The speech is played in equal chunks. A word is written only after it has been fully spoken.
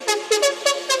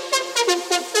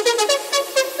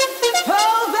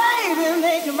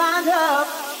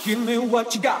Give me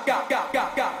what you got.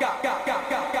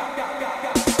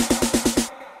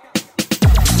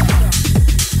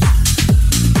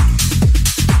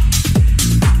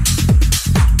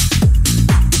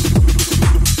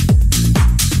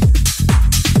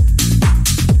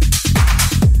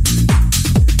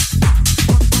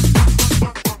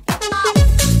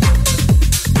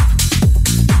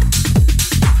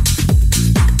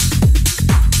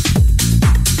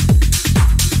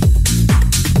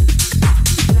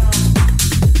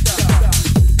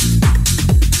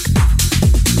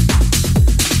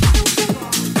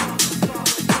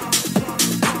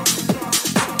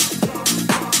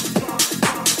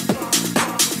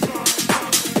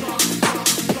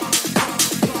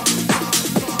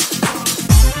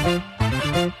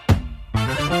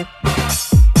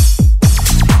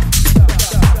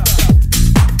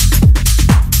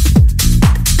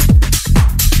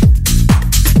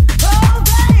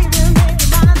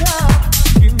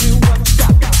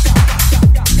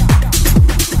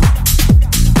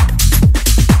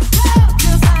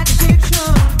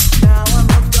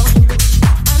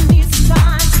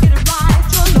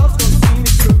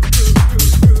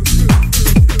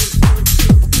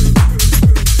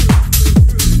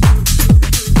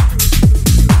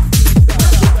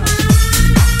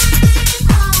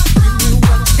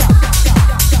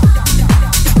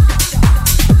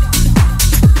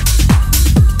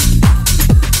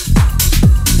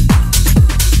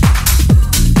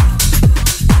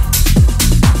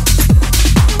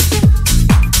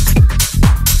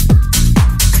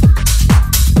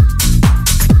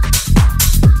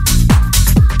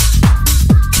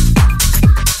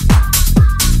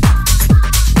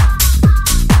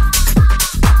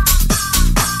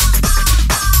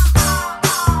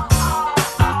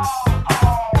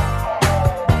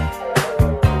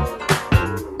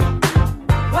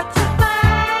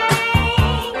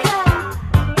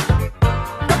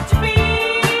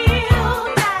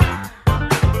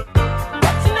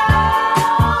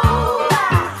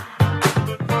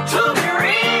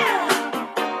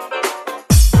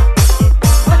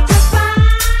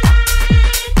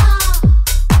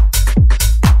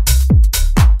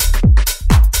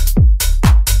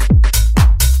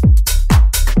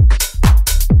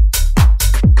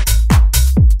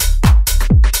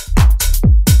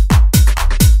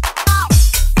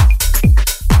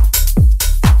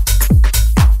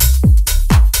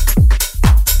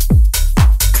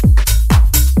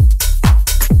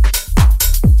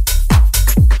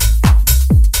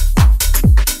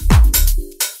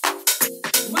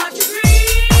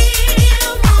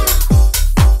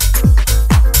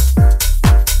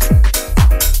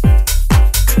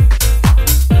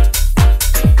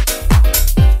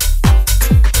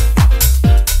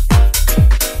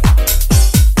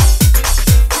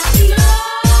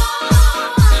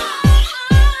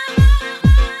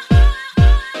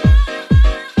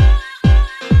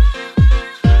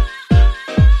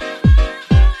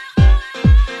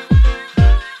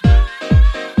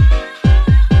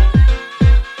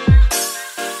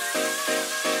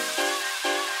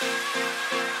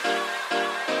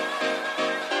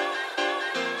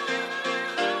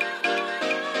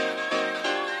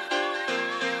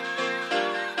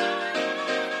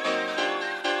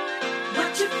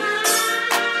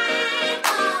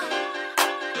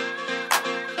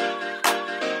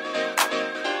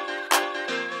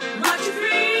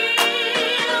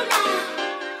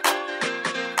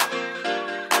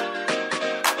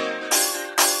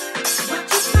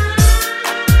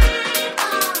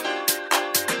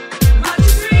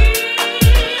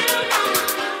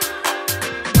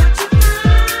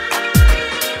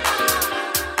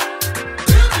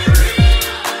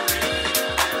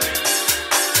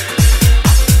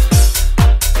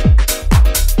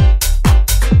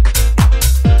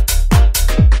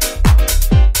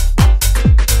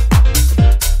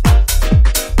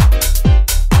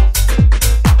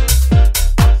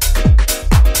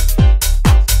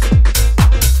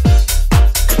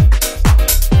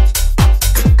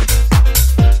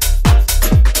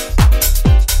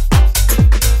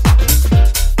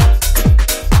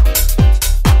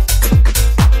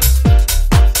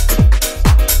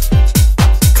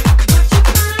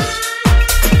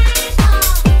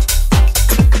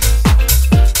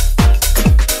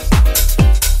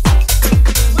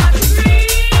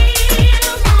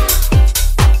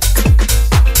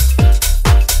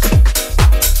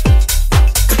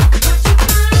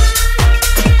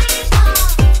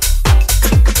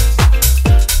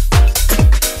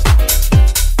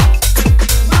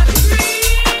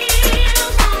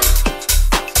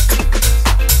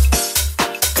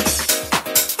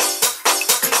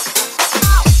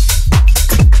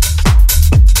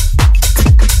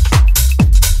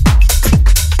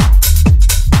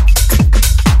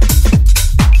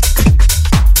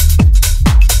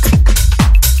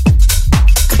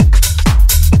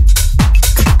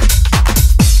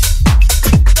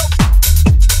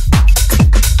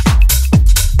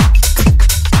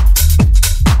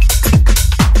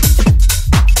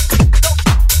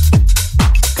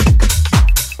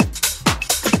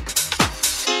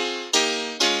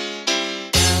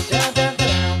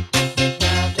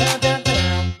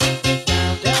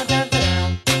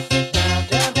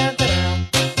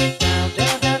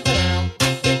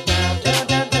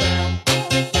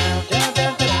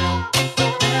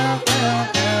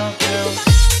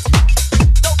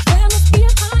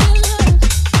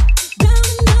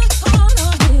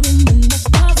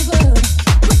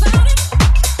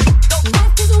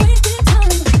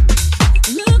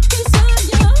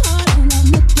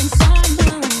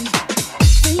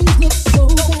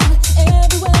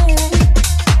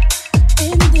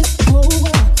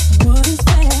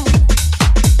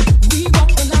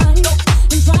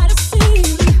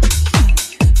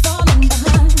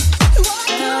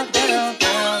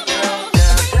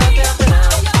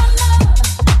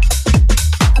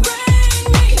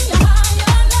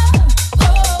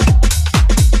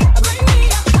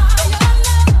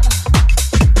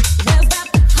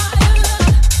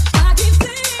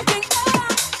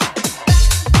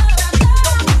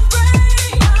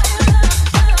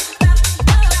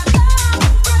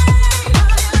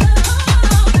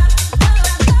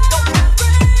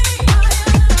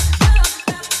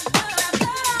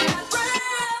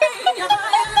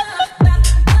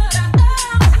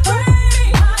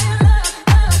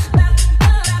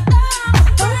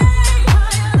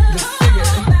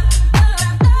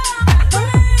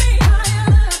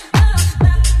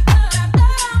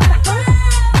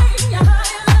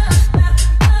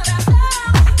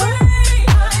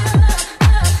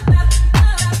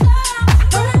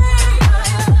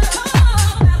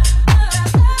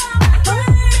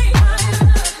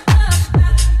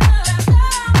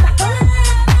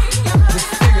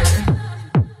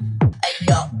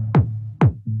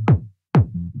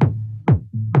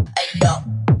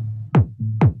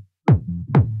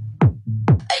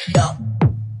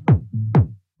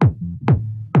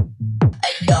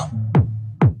 What's up?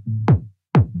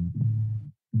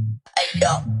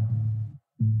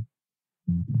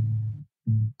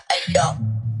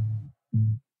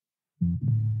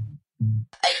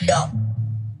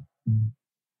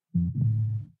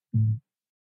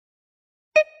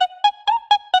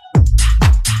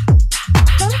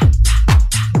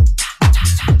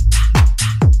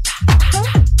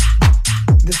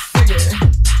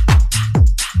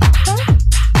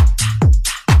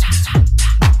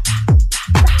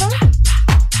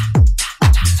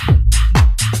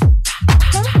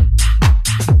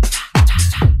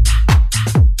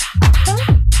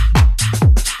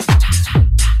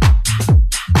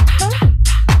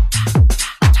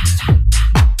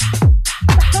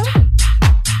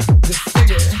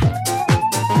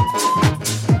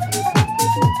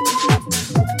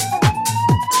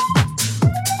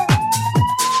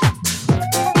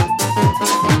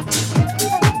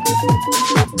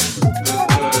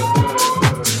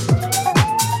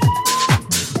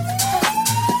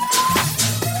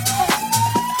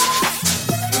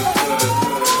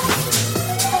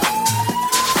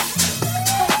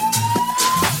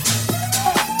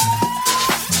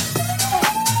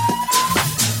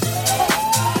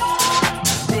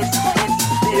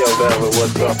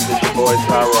 This your boy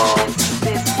Tyrone.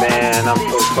 Man, I'm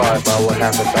so sorry about what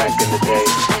happened back in the day.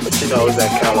 But you know, it was that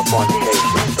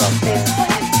Californication stuff, man.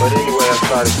 But anyway, I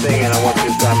started singing. I want you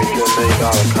to sign me to $1 million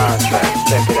contract.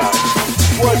 Check it out.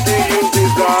 What do you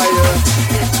desire?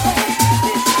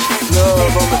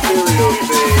 Love a material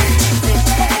thing.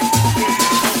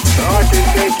 I can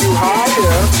take you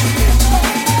higher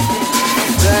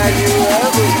than you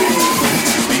ever been.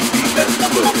 That's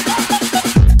good.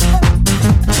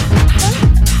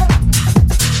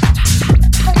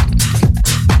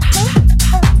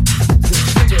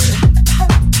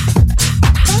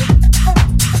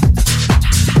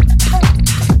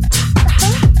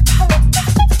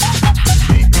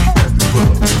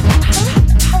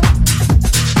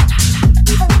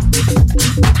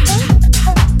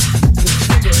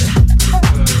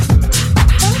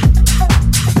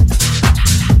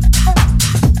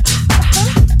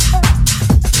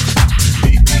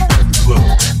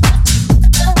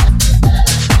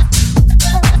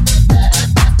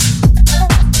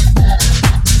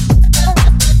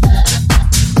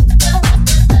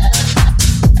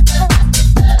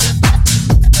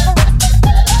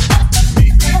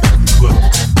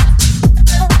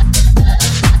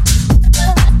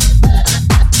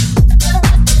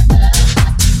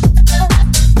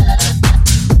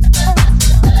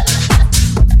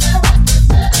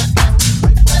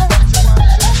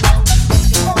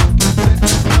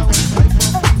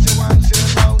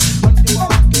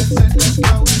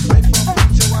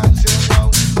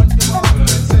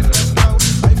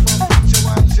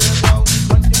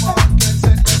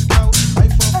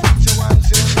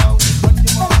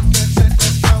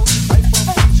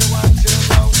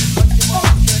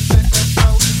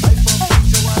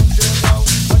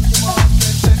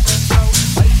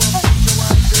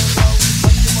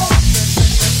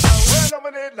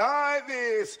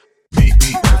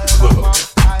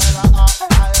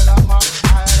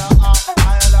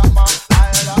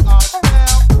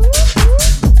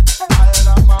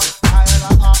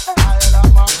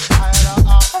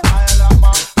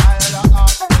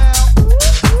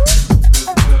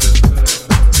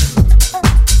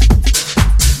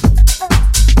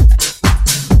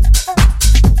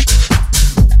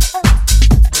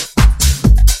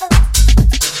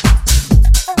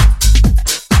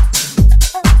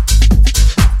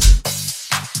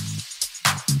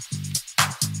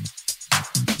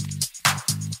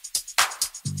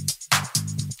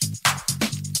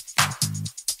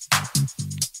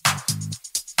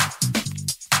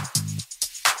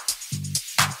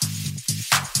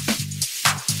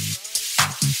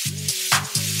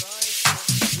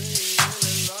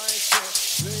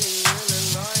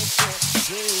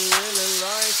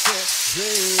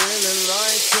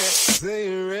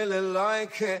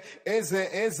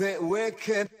 Is it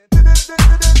wicked? Market,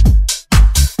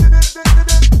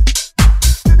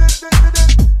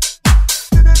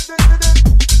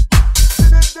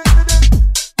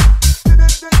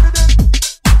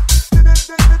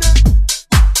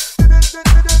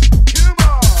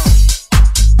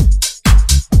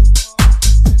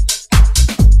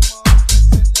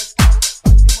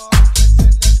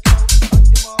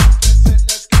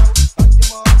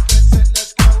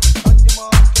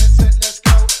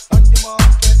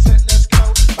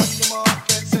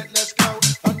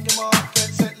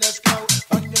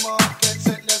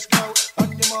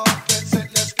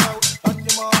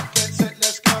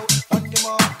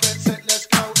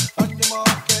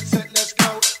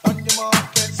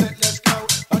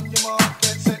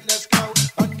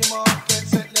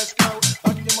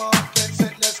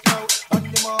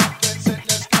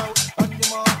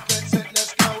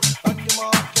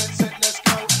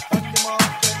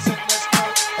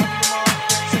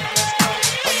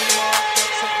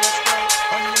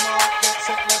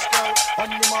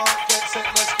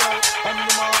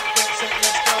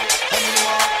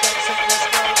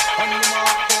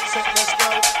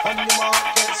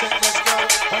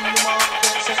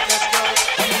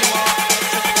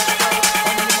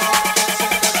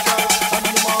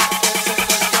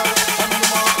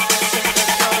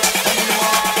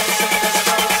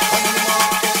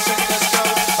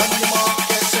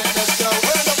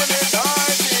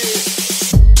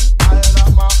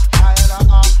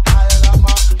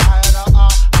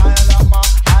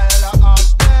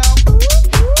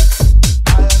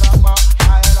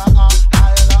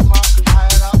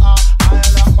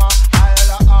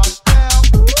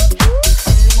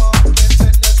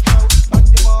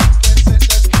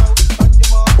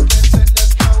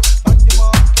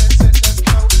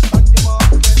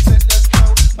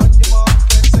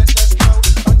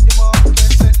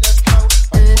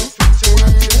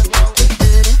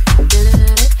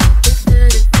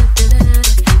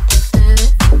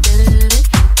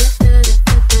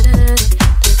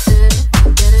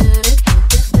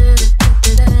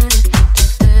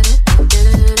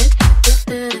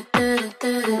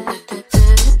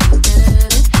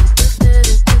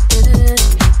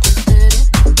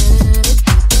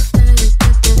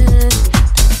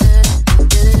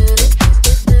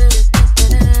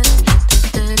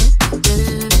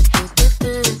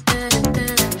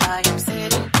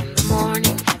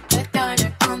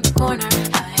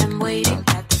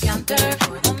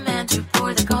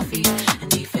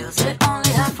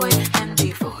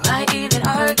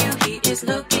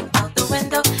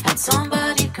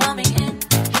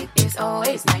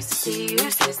 always nice to see you,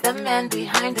 says the man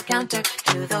behind the counter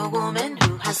to the woman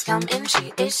who has come in.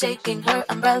 She is shaking her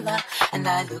umbrella, and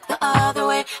I look the other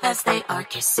way as they are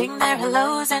kissing their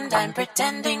hellos, and I'm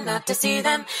pretending not to see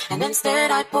them, and instead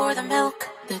I pour the milk.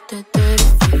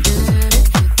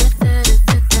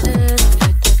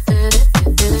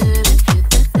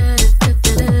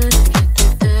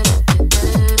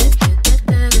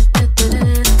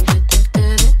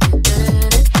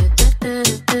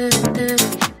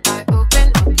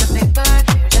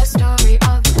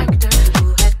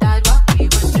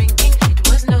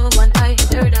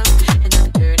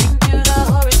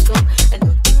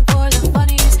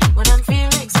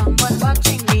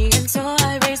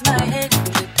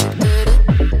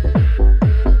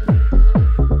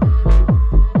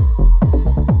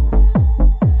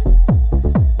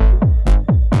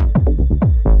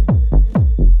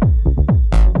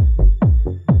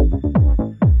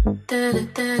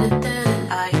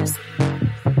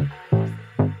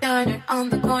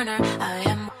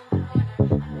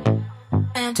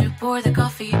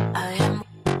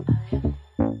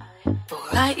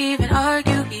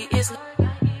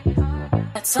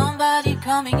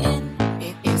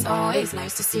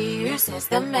 Says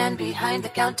the man behind the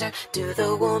counter to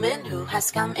the woman who has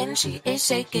come in. She is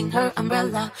shaking her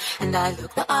umbrella, and I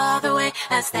look the other way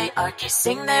as they are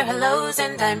kissing their hellos,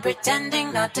 and I'm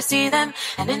pretending not to see them,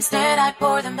 and instead I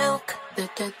pour the milk.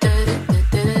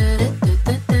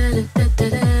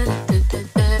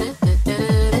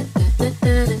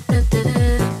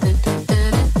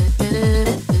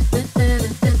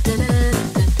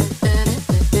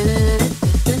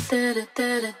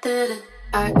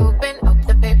 I open up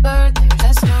the paper, there's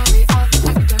a story of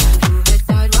an actor who had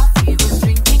died while he was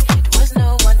drinking. It was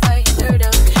no one I had heard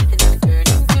of, and I'm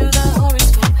turning to the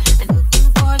horoscope and looking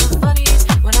for the funnies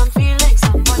when I'm feeling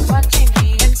someone watching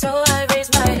me, and so I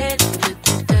raise my head.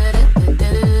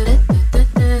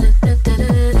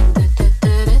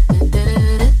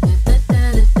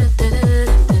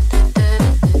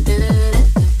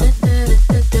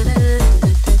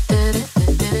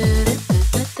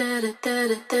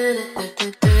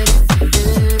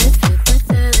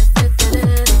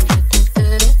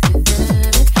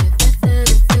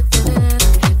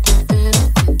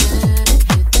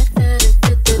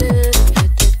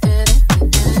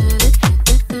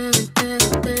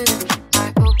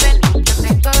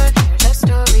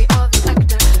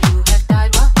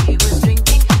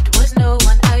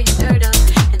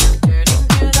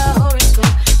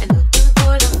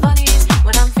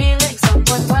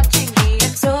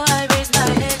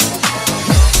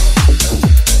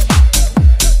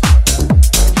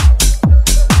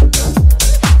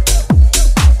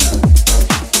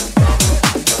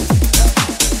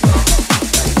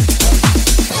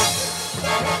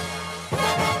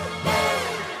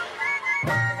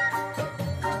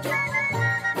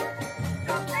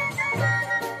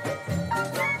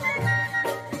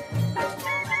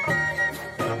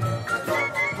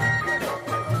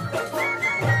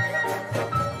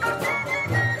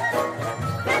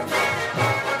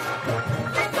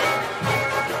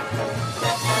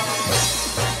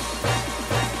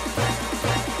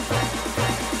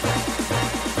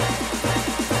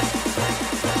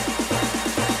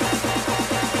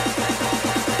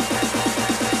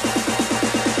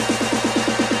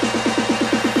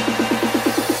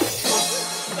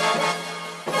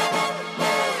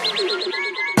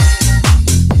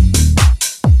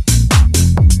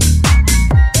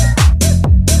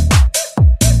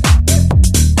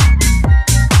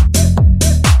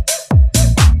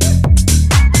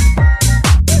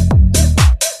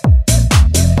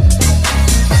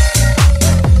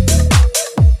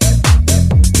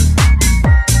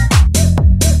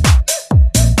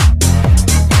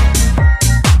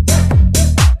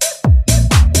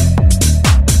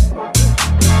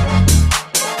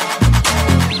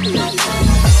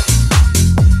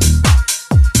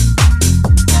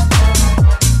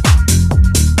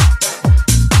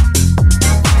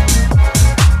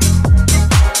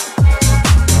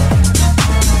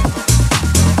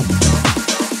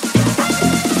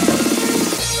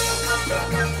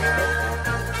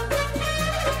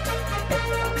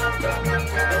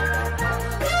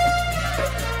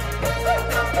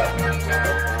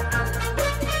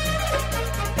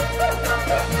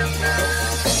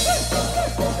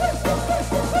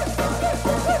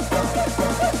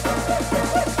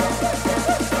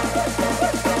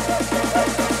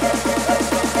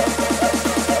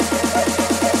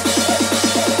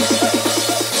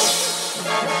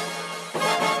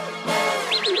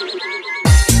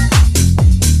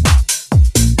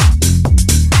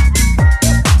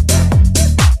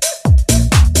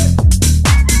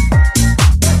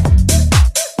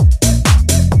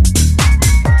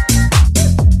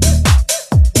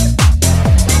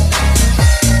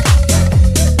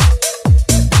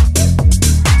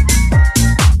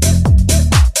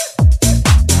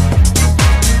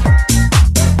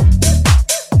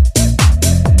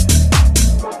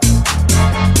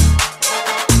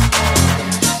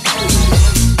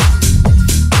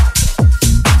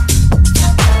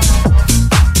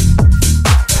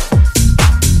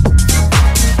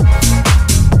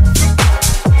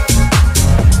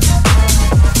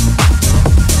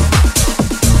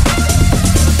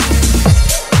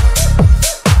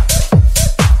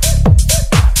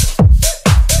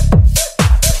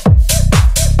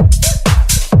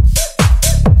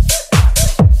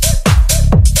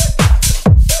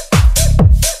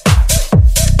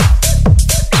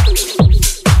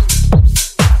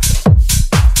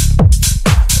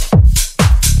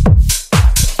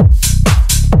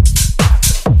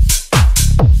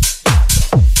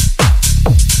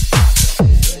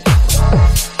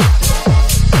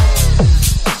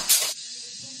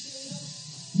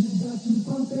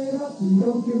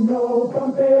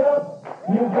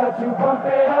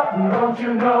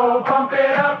 you know, pump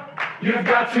it up. You've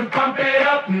got to pump it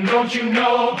up, don't you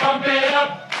know, pump it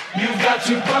up. You've got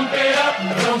to pump it up,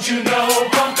 don't you know,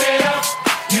 pump it up.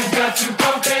 You've got to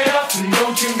pump it up,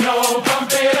 don't you know,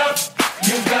 pump it up.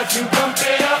 You've got to pump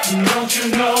it up, don't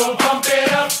you know, pump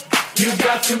it up. You've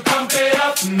got to pump it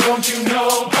up, don't you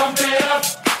know, pump it up.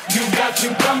 You've got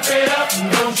to pump it up,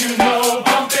 don't you know,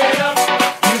 pump it up.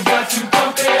 You've got to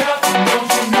pump it up, don't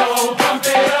you know, pump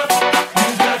it up. You've got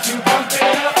to pump it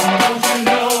up, don't you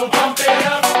know, pump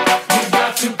it up. You've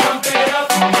got to pump it up,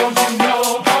 don't you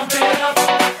know, pump it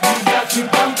up.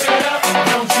 You've got to pump it up,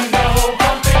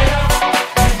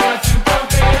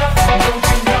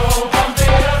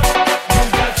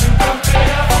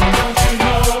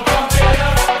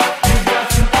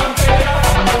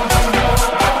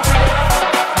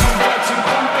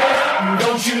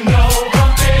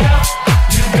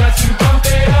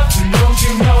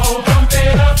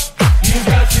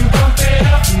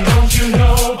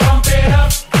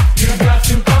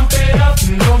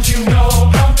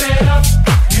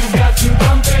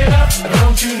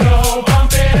 you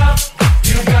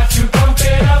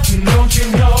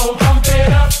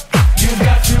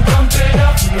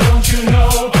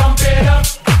know, pump it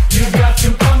up. You've got to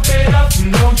pump it up,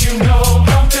 don't you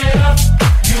know, pump it up.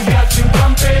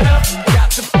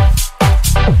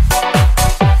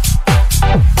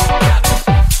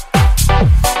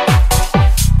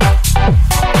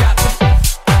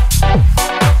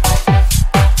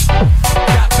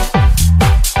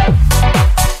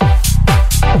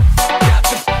 got to pump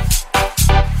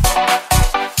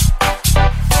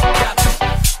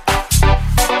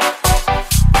it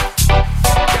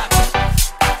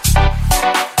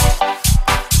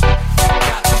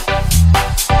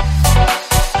up,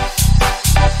 don't you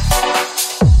know, pump it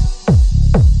up.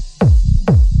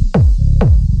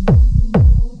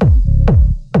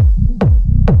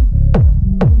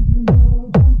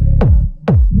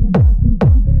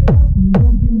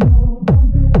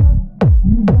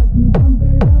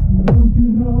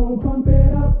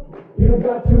 You've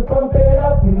got to pump it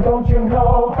up, don't you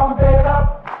know, pump it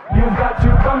up. You've got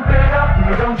to pump it up,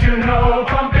 don't you know,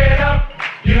 pump it up.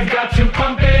 You've got to pump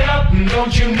it up,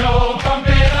 don't you know, pump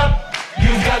it up.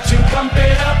 You've got to pump it up, don't you know, pump it up. You've got to pump it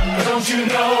up, don't you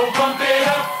know, pump it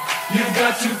up. You've got to pump it up, don't you know, pump it up. You've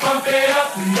got to pump it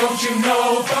up, don't you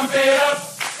know, pump it up.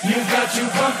 You've got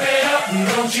to pump it up,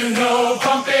 don't you know,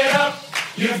 pump it up.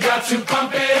 You've got to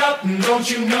pump it up, don't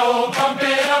you know, pump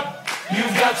it up.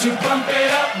 You've got to pump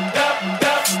it up,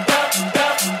 got to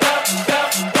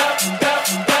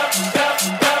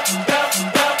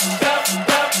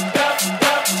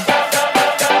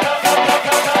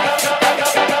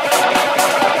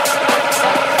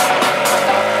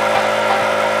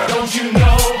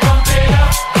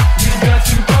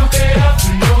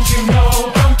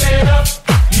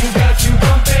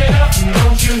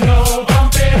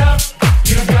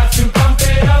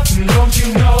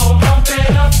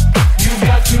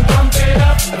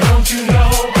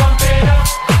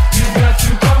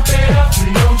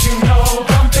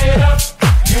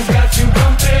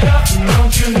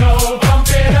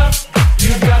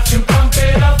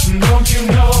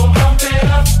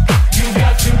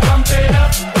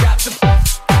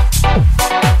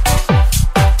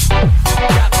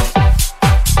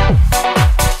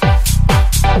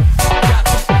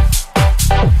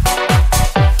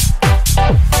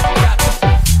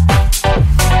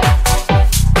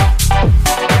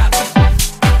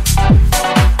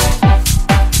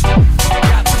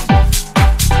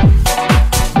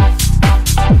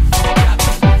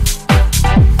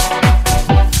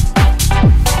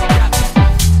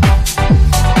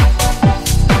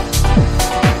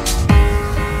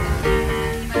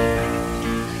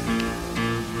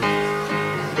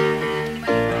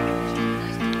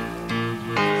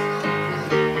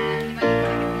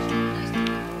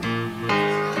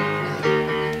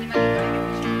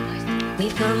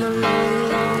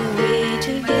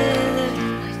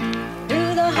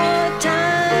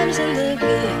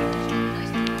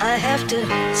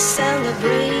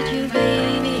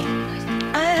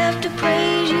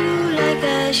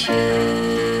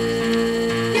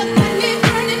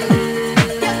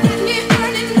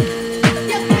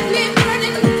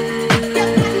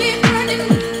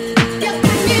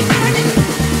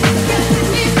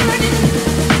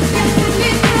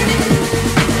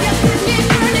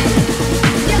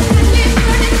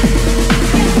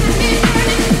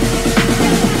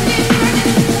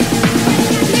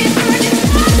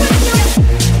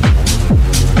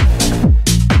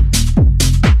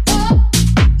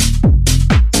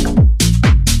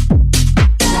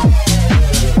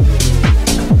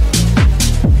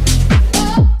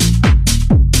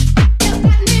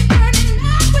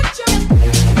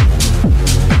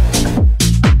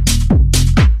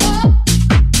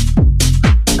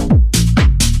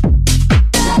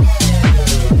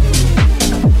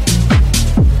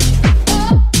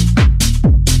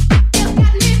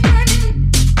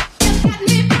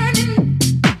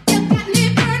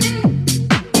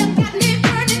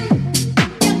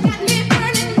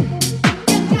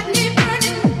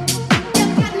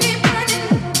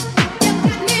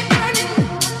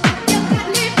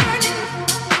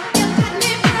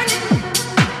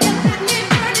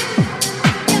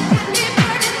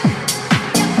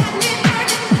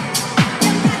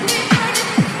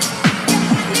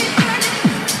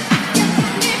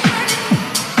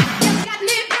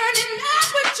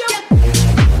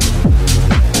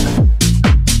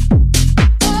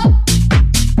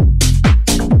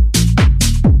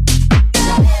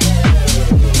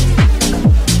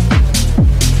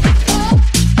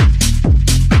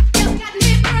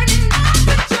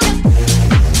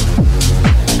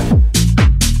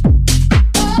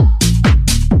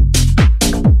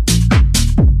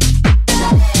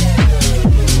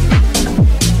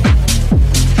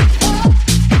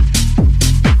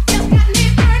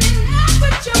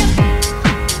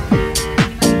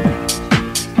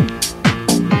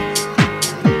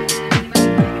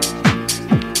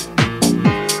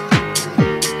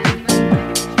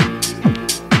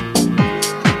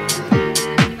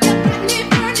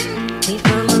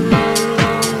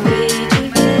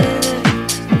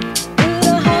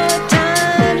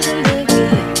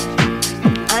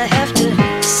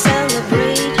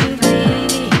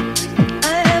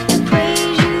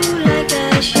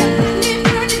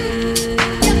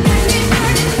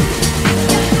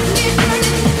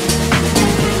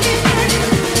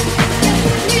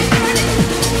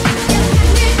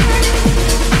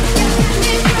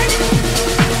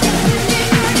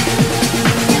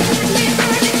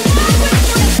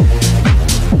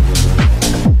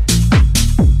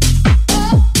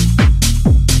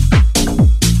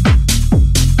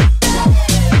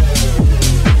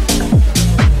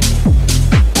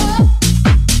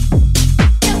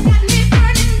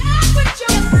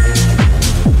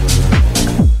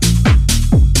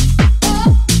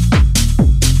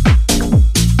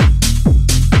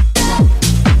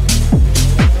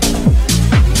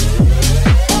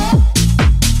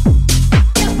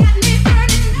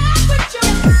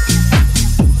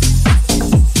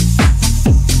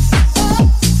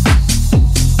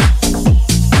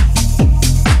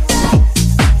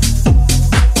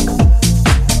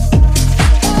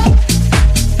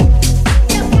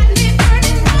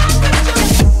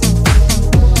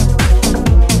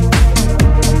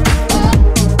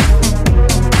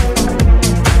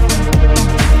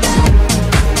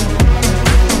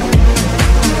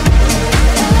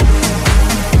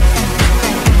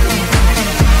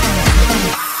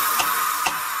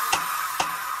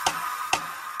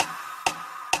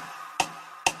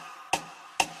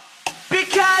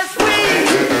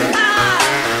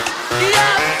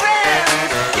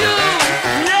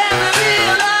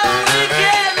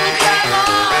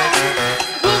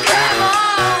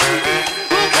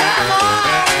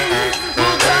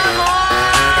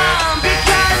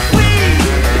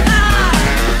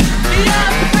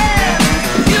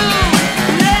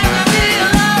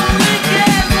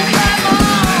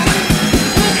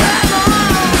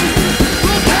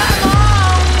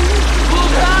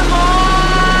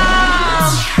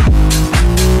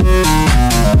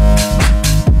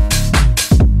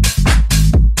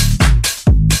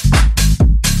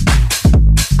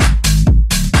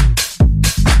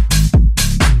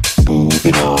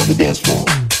Moving on the dance floor.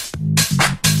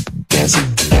 Dancing.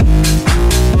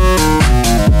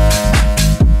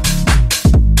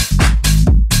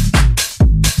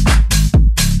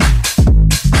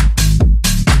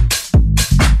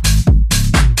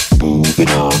 Moving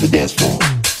on the dance floor.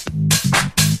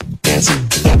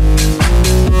 Dancing.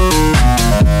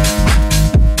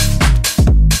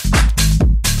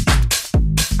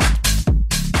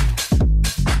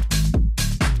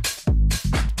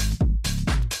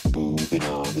 Moving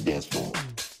on the dance floor.